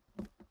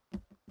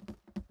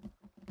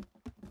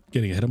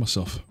 Getting ahead of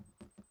myself.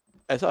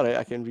 It's all right.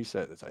 I can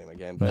reset the time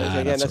again. But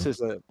again, this is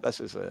a.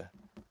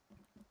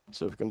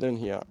 So if we come down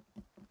here.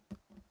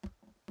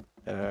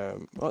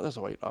 Oh, there's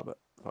a white rabbit.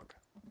 Fuck.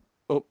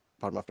 Oh,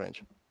 pardon my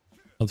French.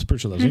 I'm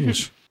pretty sure that's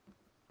English.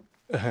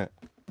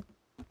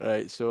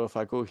 Right. So if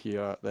I go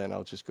here, then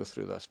I'll just go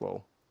through this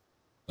wall.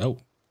 Oh,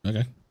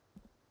 okay.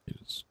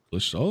 It's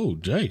glitched. Oh,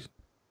 Jay.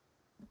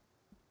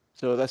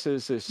 So this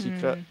is the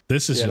secret.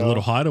 This is your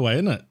little hideaway,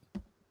 isn't it?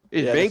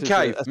 It's man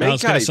cave. I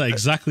was going to say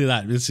exactly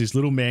that. It's his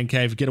little man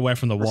cave. Get away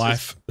from the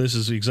wife. This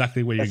is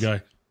exactly where you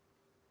go.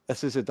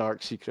 This is a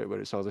dark secret where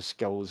it's all the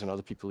skulls and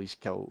other people he's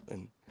killed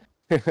and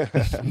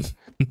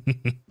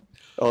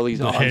all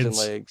these arms and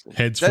legs.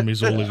 Heads from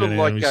his all living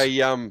enemies.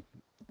 Like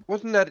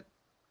wasn't that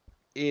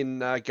in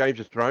Games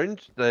of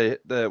Thrones? The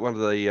one of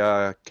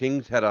the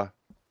kings had a.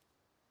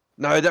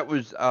 No, that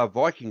was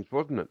Vikings,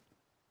 wasn't it?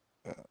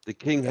 The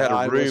king had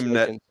a room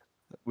that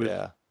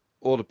was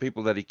all the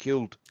people that he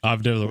killed.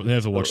 I've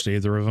never watched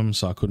either of them,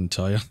 so I couldn't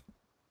tell you.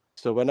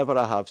 So whenever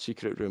I have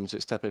secret rooms,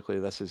 it's typically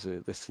this is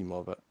the theme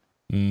of it.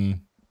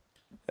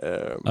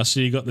 I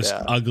see you got this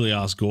ugly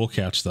ass gore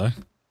couch though.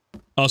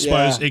 I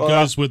suppose it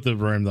goes with the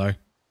room though.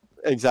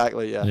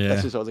 Exactly, yeah.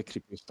 This is all the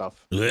creepy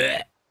stuff.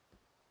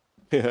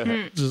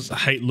 Just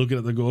hate looking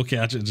at the gore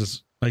couch. It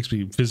just makes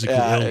me physically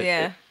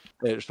ill.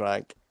 It's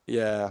rank.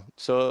 Yeah.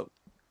 So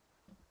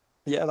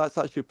that's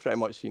actually pretty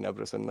much seen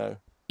everything now.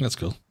 That's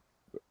cool.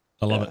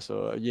 I love it.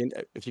 So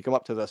if you come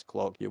up to this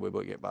clock, you'll be able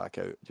to get back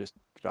out. Just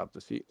grab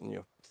the seat and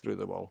you're through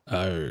the wall.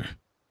 Oh,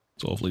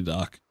 it's awfully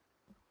dark.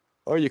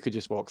 Or you could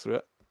just walk through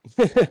it.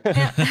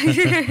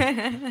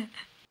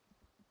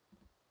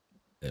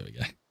 There we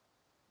go.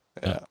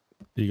 Yeah.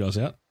 You guys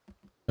out?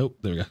 Oh,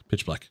 there we go.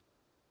 Pitch black.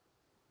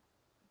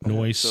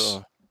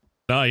 Noise.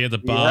 Oh yeah, the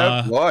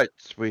bar.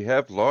 We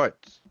have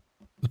lights.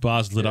 The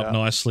bar's lit up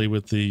nicely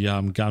with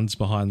the guns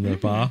behind the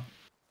bar.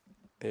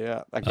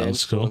 Yeah, again,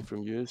 stolen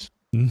from yous.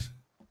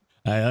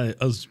 I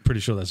was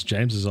pretty sure that's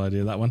James's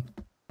idea, that one.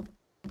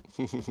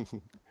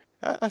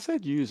 I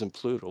said use in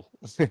plural.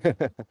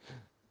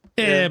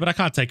 Yeah, but I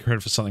can't take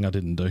credit for something I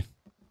didn't do.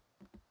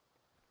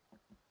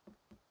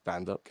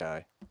 Stand up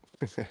guy.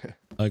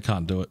 I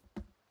can't do it.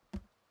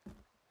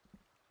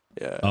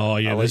 Yeah. Oh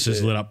yeah, this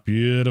is lit up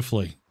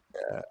beautifully.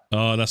 Yeah.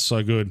 Oh, that's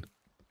so good.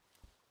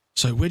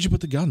 So where'd you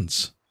put the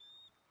guns?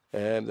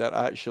 They're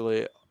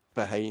actually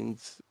behind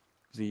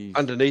the...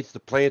 Underneath the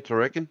plant, I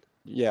reckon.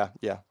 Yeah.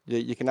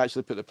 You can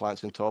actually put the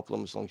plants on top of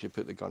them as long as you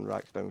put the gun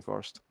racks down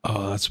first.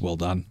 Oh, that's well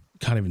done.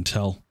 Can't even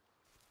tell.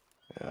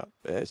 Yeah,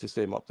 it's the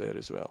same up there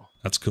as well.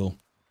 That's cool.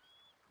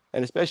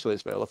 And especially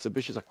as well, if the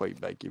bushes are quite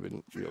big, you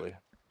wouldn't really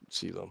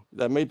see them.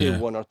 There may be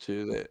one or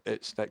two that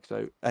it sticks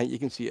out. I think you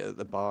can see it at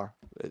the bar.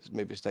 It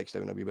maybe sticks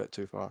down a wee bit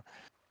too far.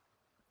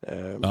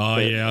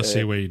 I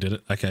see where you did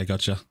it. Okay,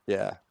 gotcha.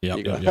 Yeah. Yep.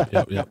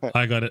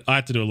 I got it. I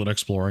had to do a little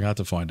exploring. I had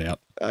to find out.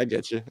 I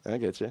get you.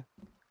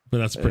 But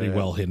that's pretty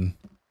well hidden.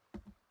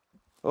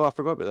 Oh, I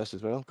forgot about this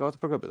as well. God, I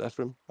forgot about this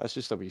room. That's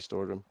just a wee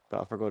storeroom, but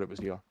I forgot it was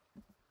here.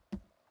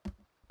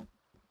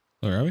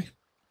 Where are we?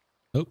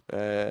 Oh,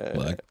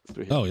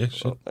 oh yeah,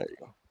 sure. Oh, there you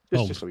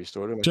go. Just a wee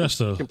storeroom.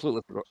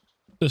 Completely forgot.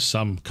 Just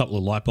some couple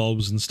of light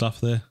bulbs and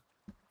stuff there.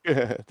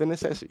 The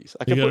necessities.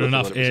 You got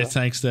enough air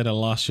tanks there to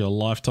last you a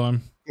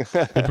lifetime. You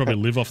probably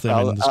live off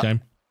them in this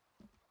game.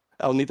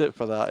 I'll need it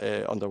for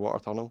that underwater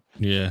tunnel.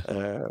 Yeah.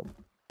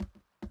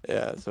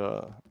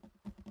 So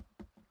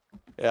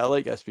I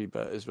like this wee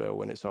bit as well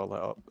when it's all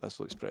lit up. This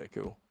looks pretty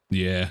cool.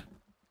 Yeah.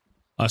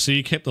 I see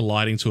you kept the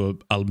lighting to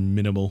a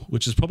minimal,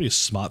 which is probably a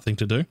smart thing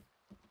to do.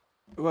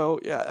 Well,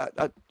 yeah,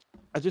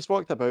 I just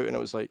walked about and it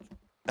was like,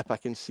 if I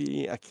can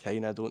see, I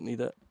kind of don't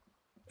need it.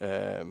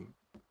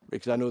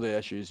 Because I know the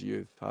issues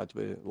you've had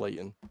with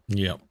lighting.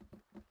 Yeah.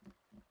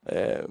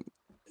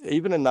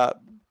 Even in that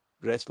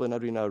wrestling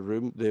arena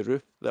room, the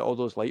roof, all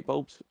those light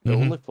bulbs, it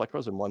only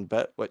flickers in one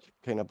bit, which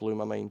kind of blew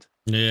my mind.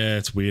 Yeah,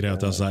 it's weird how it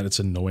does that. It's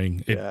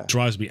annoying. It Yeah.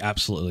 drives me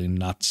absolutely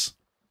nuts,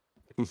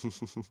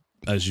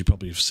 as you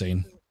probably have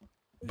seen.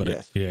 But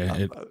yes,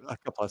 it a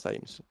couple of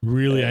times.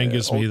 really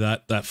angers me,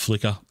 that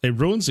flicker. It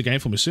ruins the game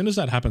for me. As soon as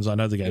that happens, I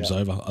know the game's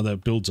over. The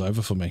build's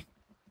over for me.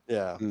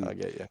 Yeah, I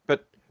get you.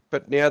 But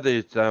now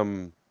there's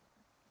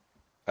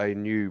a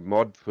new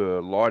mod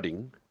for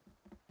lighting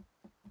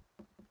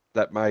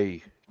that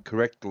may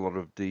correct a lot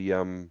of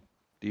the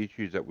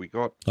issues that we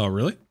got. Oh,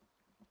 really?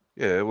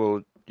 Yeah,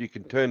 well, you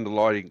can turn the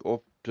lighting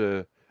off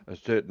to a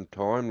certain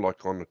time,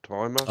 like on a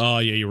timer. Oh,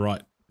 yeah, you're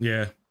right.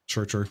 Yeah,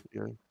 true.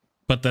 Yeah.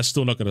 But that's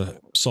still not going to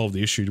solve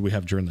the issue we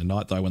have during the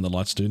night, though, when the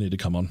lights do need to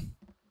come on.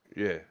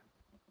 Yeah.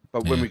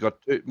 But when we got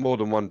more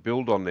than one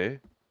build on there,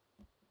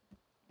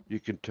 you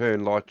can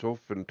turn lights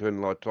off and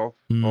turn lights off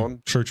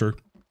on. True.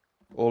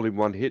 All in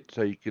one hit,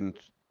 so you can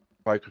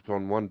focus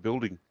on one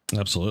building.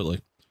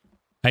 Absolutely.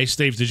 Hey,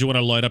 Steve, did you want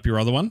to load up your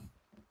other one?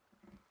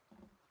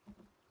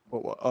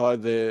 What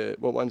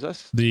one's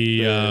this?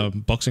 The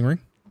boxing ring?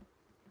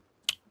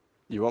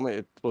 You want me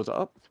to close it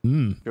up?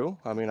 Cool.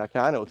 I mean, I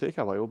can. It'll take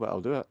a while, but I'll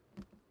do it.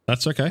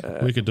 That's okay.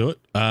 We could do it.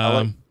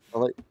 I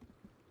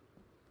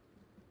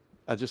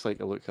just like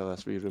the look of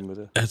this wee room with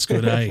it. That's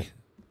good, eh?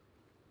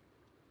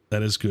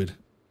 That is good.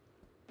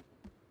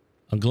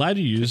 I'm glad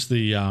you used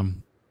the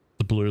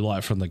blue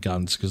light from the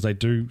guns, because they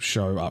do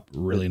show up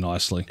really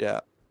nicely.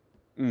 Yeah.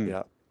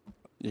 Yeah.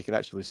 You can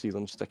actually see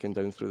them sticking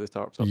down through the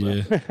tarps up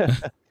there.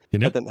 You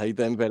know? I didn't hide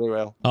them very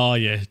well. Oh,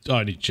 yeah.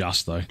 Only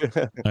just, though.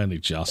 Only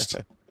just.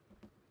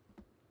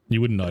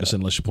 You wouldn't notice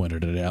unless you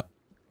pointed it out.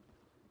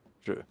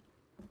 True.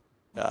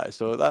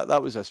 So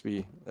that was this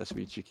wee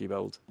cheeky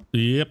build.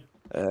 Yep.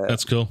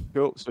 That's cool.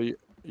 Cool. So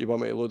you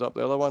want me to load up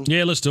the other one?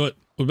 Yeah, let's do it.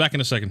 We're back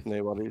in a second.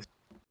 No worries.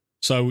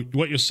 So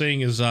what you're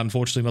seeing is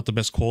unfortunately not the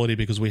best quality,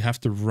 because we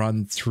have to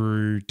run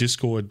through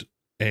Discord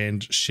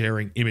and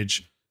sharing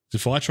image.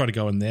 If I try to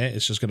go in there,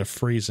 it's just going to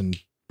freeze and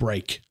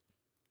break.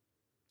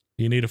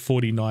 You need a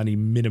 4090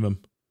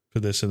 minimum for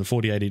this, and the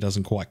 4080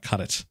 doesn't quite cut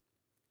it.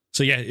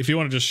 So yeah, if you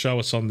want to just show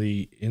us on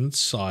the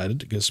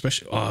inside,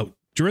 especially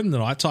during the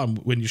nighttime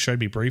when you showed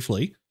me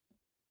briefly,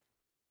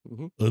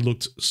 it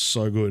looked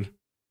so good.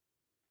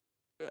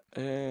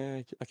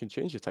 I can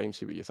change the time,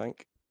 see what you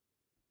think.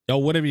 Oh,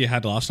 whatever you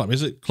had last time.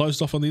 Is it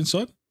closed off on the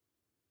inside?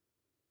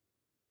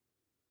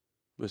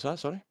 Was that,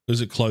 sorry?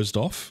 Is it closed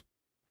off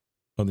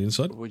on the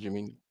inside? What do you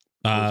mean?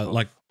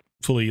 Like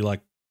fully,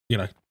 like, you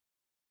know,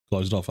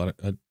 closed off. I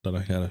don't know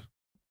how to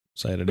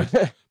say it any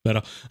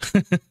better.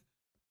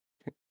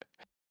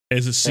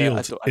 Is it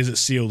sealed? Is it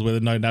sealed where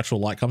no natural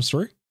light comes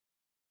through?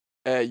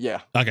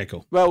 Yeah. Okay,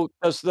 cool. Well,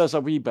 there's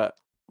a wee bit.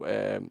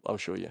 I'll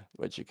show you,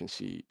 which you can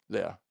see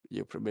there.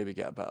 You'll maybe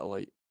get a bit of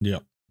light. Yeah.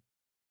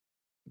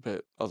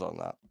 But other than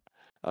that,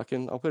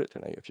 I'll put it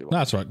tonight if you want. No,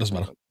 that's right. Doesn't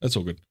matter. That's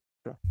all good.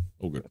 Sure.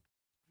 All good.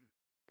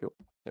 Cool.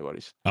 No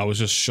worries. I was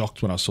just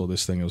shocked when I saw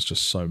this thing. It was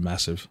just so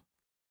massive.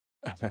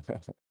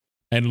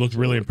 And it looked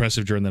really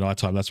impressive during the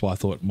nighttime. That's why I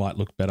thought it might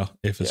look better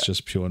if it's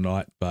just pure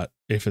night. But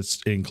if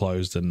it's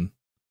enclosed and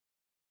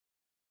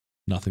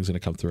nothing's going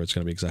to come through, it's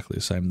going to be exactly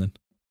the same then.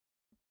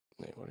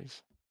 No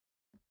worries.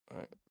 All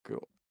right,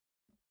 cool.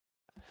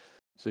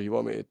 So you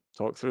want me to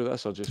talk through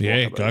this or just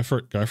go for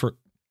it. Go for it.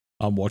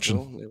 I'm watching.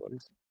 Cool, no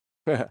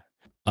worries.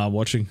 I'm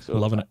watching.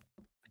 Loving it.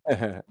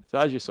 So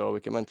as you saw, we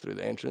come in through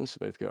the entrance.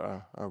 We've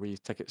got our wee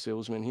ticket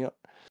salesman here.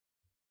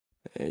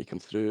 You come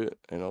through,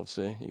 and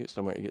obviously you get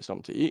somewhere to get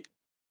something to eat.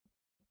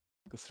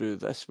 Go through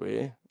this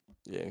way.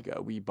 Yeah, you got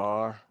a wee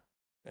bar.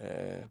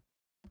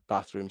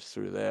 Bathrooms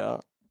through there.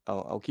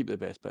 I'll keep the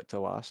best bit to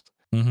last.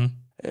 You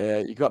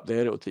go up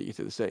there, it'll take you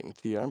to the second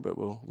tier, but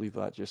we'll leave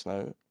that just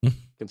now.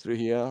 Come through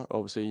here.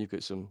 Obviously, you've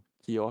got some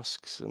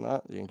kiosks and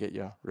that. You can get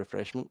your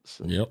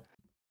refreshments. And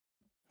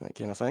that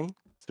kind of thing.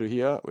 Through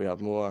here, we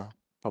have more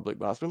public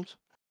bathrooms.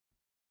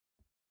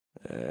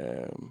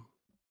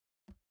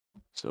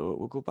 So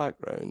we'll go back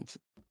round,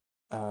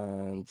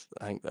 and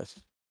I think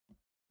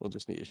we'll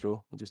just need to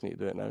show. We'll just need to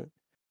do it now.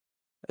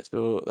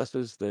 So this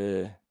is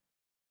the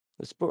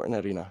sporting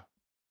arena.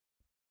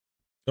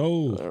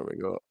 Oh, there we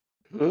go.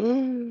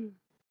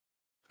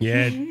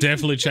 Yeah,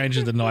 definitely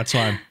changes the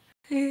nighttime.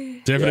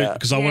 Definitely,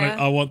 because I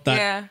want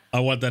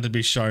that to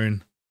be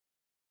shown,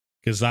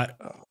 because that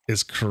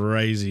is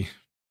crazy.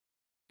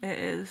 It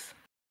is.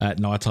 At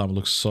nighttime, it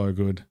looks so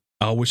good.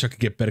 I wish I could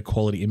get better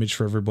quality image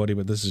for everybody,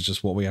 but this is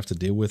just what we have to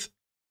deal with.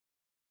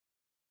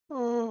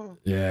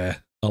 Yeah,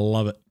 I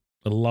love it.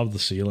 I love the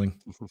ceiling.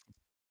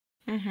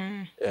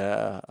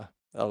 Yeah,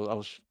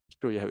 I'll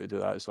show you how to do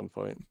that at some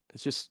point.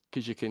 It's just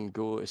because you can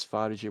go as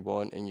far as you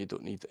want and you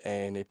don't need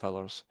any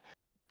pillars.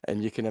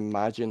 And you can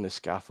imagine the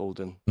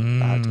scaffolding.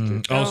 I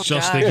was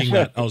just thinking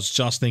that. I was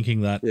just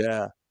thinking that.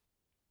 Yeah.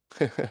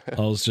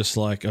 I was just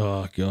like,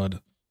 oh, God.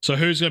 So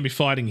who's going to be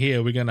fighting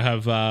here? We're going to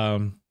have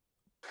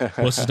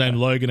What's his name?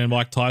 Logan and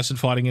Mike Tyson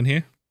fighting in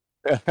here.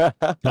 Not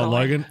Oh,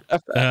 Logan.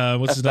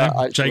 What's his name?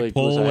 Jake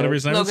Paul, whatever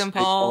his name Logan is.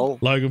 Paul.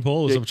 Logan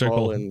Paul. Is Jake it Jake Paul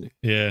Paul? and-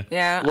 Yeah.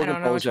 Yeah, I Logan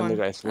don't know Paul's which in the one.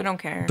 wrestling. I don't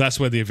care. That's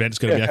where the event's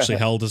going to be actually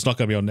held. It's not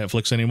going to be on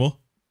Netflix anymore.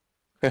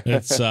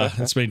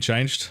 It's been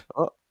changed.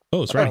 Oh,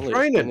 Oh, it's raining.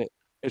 apparently raining.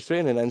 It's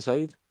raining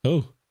inside.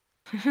 Oh.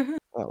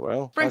 Oh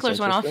well. Sprinklers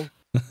went off.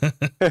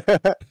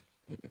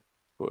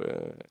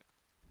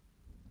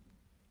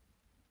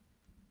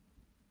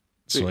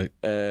 Sweet.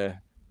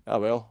 Oh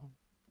well.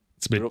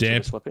 It's a bit Ropes are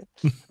damp. slippy.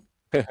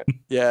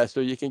 Yeah, so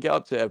you can get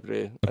up to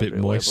every bit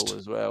moist. level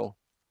as well.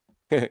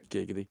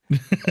 Giggity.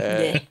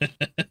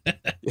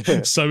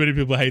 So many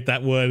people hate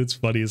that word. It's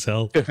funny as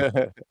hell.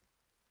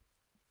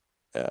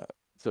 Yeah.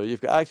 So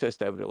you've got access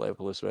to every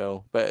level as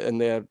well. But in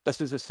there,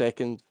 this is the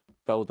second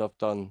build I've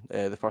done.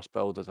 The first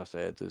build, as I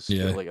said, is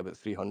Yeah. like about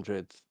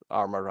 300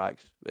 armor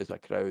racks as a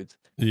crowd.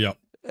 Yep.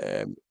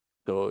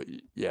 So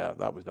yeah,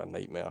 that was a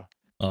nightmare.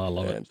 Oh, I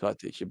love it. So that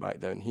takes you back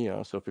down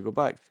here. So if we go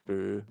back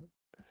through,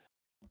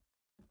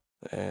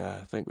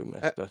 I think we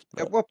missed this.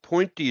 At what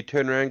point do you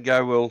turn around and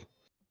go, well,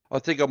 I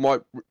think I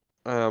might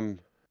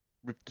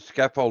rip the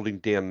scaffolding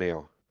down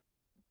now?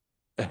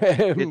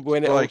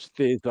 When it all like-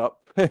 stays up.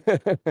 If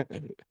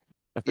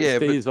it Yeah,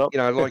 stays but up. you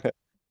know, like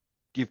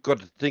you've got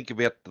to think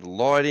about the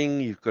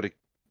lighting. You've got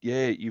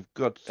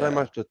so Yeah.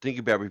 much to think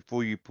about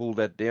before you pull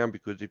that down.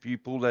 Because if you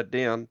pull that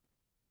down,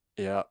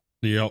 Yeah.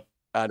 Yep.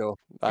 I know.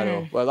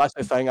 Well, that's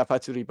the thing. I've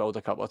had to rebuild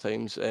a couple of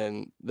times,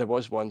 and there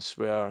was once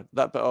where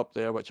that bit up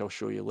there, which I'll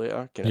show you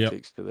later, kind of Yep.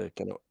 takes to the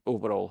kind of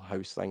overall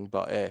house thing.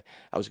 But I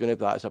was going to have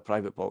that as a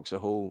private box, a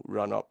whole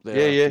run up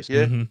there, yeah.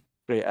 Mhm.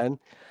 straight in,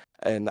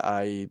 and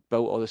I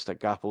built all the stick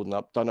scaffolding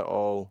up, done it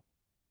all,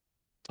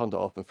 turned it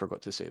off, and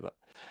forgot to save it.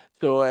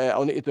 So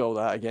I'll need to do all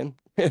that again.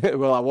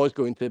 Well, I was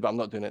going to, but I'm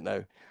not doing it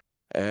now.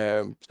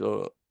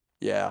 So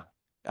yeah,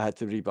 I had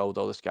to rebuild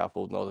all the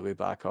scaffolding all the way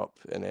back up,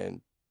 and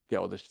then get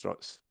all the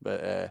struts.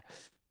 But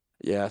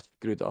yeah, I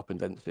screwed it up and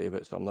didn't save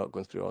it, so I'm not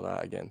going through all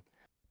that again.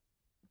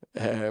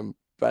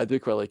 But I do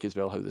quite like as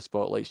well how the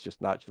spotlights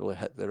just naturally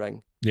hit the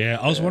ring. Yeah,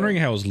 I was wondering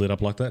how it was lit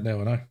up like that. Now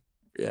I know.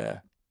 Yeah.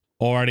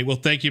 Alrighty, well,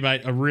 thank you,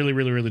 mate. I really,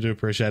 really, really do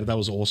appreciate it. That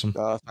was awesome.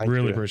 Thank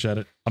Really you. appreciate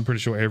it. I'm pretty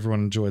sure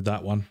everyone enjoyed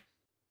that one.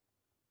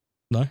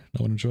 No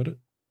one enjoyed it.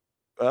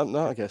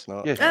 No, I guess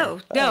not. Yes.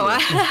 Oh, no.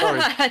 Sorry.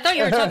 I thought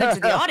you were talking to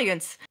the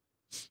audience.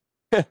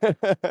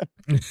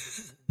 No,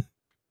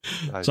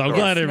 So I'm sorry.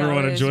 glad everyone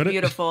No, it was enjoyed it.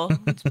 beautiful.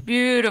 It's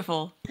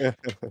beautiful.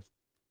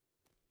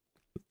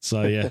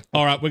 So yeah.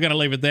 All right, we're going to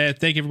leave it there.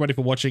 Thank you everybody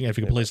for watching. If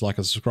you can please like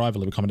and subscribe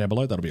and leave a comment down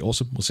below, that'll be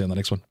awesome. We'll see you on the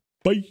next one.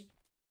 Bye.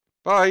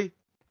 Bye.